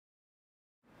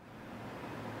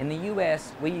In the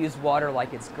U.S., we use water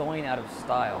like it's going out of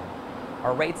style.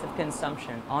 Our rates of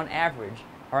consumption, on average,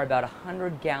 are about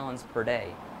 100 gallons per day,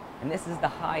 and this is the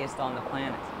highest on the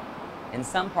planet. In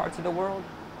some parts of the world,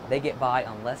 they get by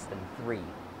on less than 3.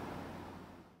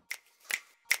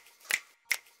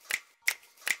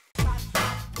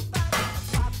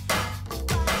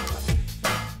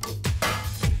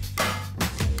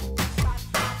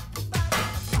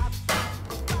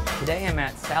 Today I'm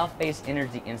at South-Based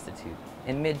Energy Institute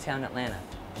in Midtown Atlanta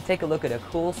to take a look at a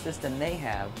cool system they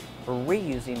have for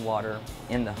reusing water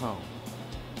in the home.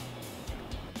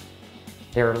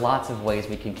 There are lots of ways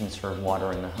we can conserve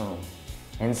water in the home,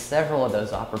 and several of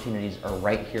those opportunities are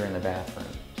right here in the bathroom.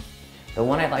 The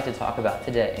one I'd like to talk about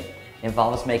today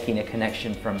involves making a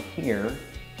connection from here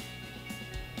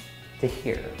to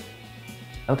here.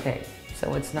 Okay,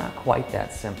 so it's not quite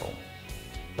that simple,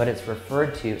 but it's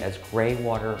referred to as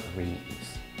Graywater reuse.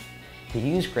 To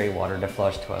use Graywater to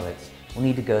flush toilets, we'll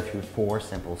need to go through 4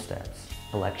 simple steps: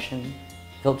 collection,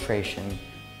 filtration,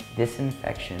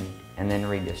 disinfection, and then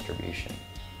redistribution.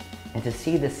 And to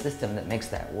see the system that makes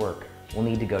that work, we'll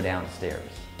need to go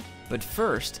downstairs. But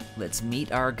first, let's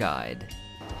meet our guide.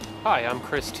 Hi, I'm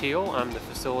Chris Teal. I'm the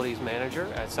facilities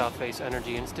manager at South-Based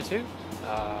Energy Institute.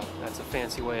 That's a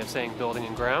fancy way of saying building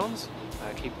and grounds.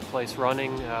 I keep the place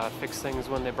running, fix things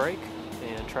when they break,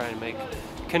 and try and make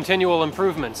continual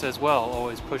improvements as well,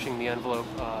 always pushing the envelope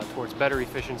towards better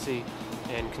efficiency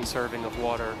and conserving of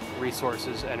water,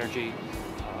 resources, energy,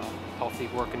 healthy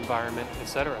work environment,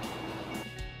 etc.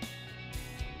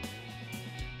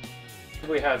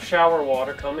 We have shower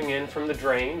water coming in from the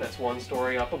drain. That's 1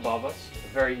 story up above us.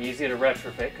 Very easy to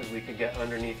retrofit because we could get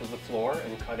underneath of the floor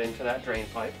and cut into that drain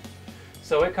pipe.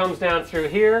 So it comes down through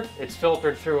here. It's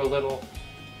filtered through a little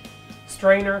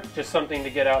strainer, just something to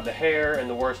get out the hair and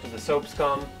the worst of the soap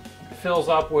scum. It fills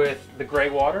up with the gray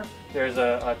water. There's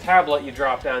a tablet you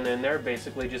drop down in there,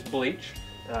 basically just bleach.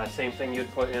 Same thing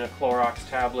you'd put in a Clorox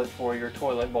tablet for your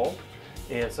toilet bowl.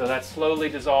 And so that's slowly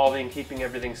dissolving, keeping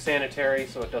everything sanitary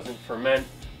so it doesn't ferment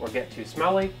or get too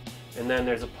smelly. And then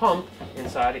there's a pump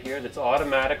inside of here that's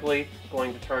automatically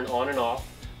going to turn on and off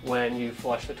when you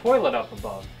flush the toilet up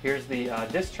above. Here's the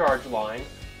discharge line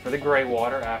for the gray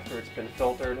water after it's been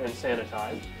filtered and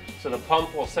sanitized. So the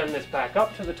pump will send this back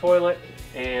up to the toilet,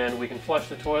 and we can flush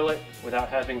the toilet without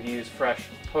having to use fresh,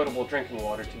 potable drinking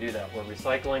water to do that. We're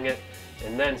recycling it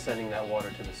and then sending that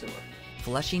water to the sewer.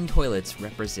 Flushing toilets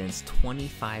represents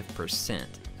 25%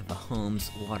 of a home's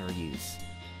water use,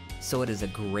 so it is a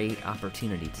great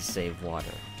opportunity to save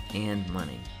water and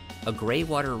money. A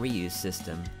Graywater reuse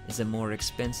system is a more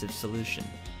expensive solution.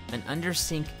 An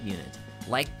under-sink unit,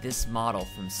 like this model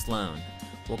from Sloan,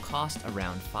 will cost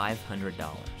around $500.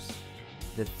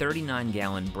 The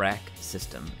 39-gallon BRAC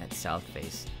system at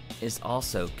South-Based is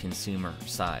also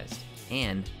consumer-sized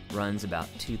and runs about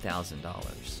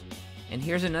 $2,000. And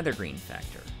here's another green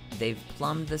factor. They've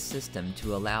plumbed the system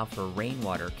to allow for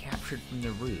rainwater captured from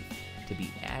the roof to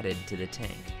be added to the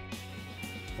tank.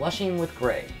 Flushing with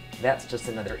Gray. That's just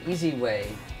another easy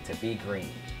way to be green.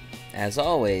 As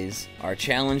always, our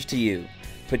challenge to you: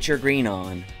 put your green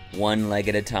on, 1 leg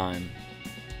at a time.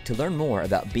 To learn more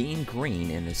about being green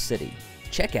in the city,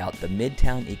 check out the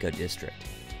MIDTOWN EcoDistrict.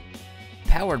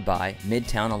 Powered by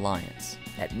MidTown Alliance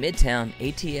at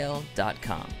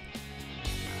midtownatl.com.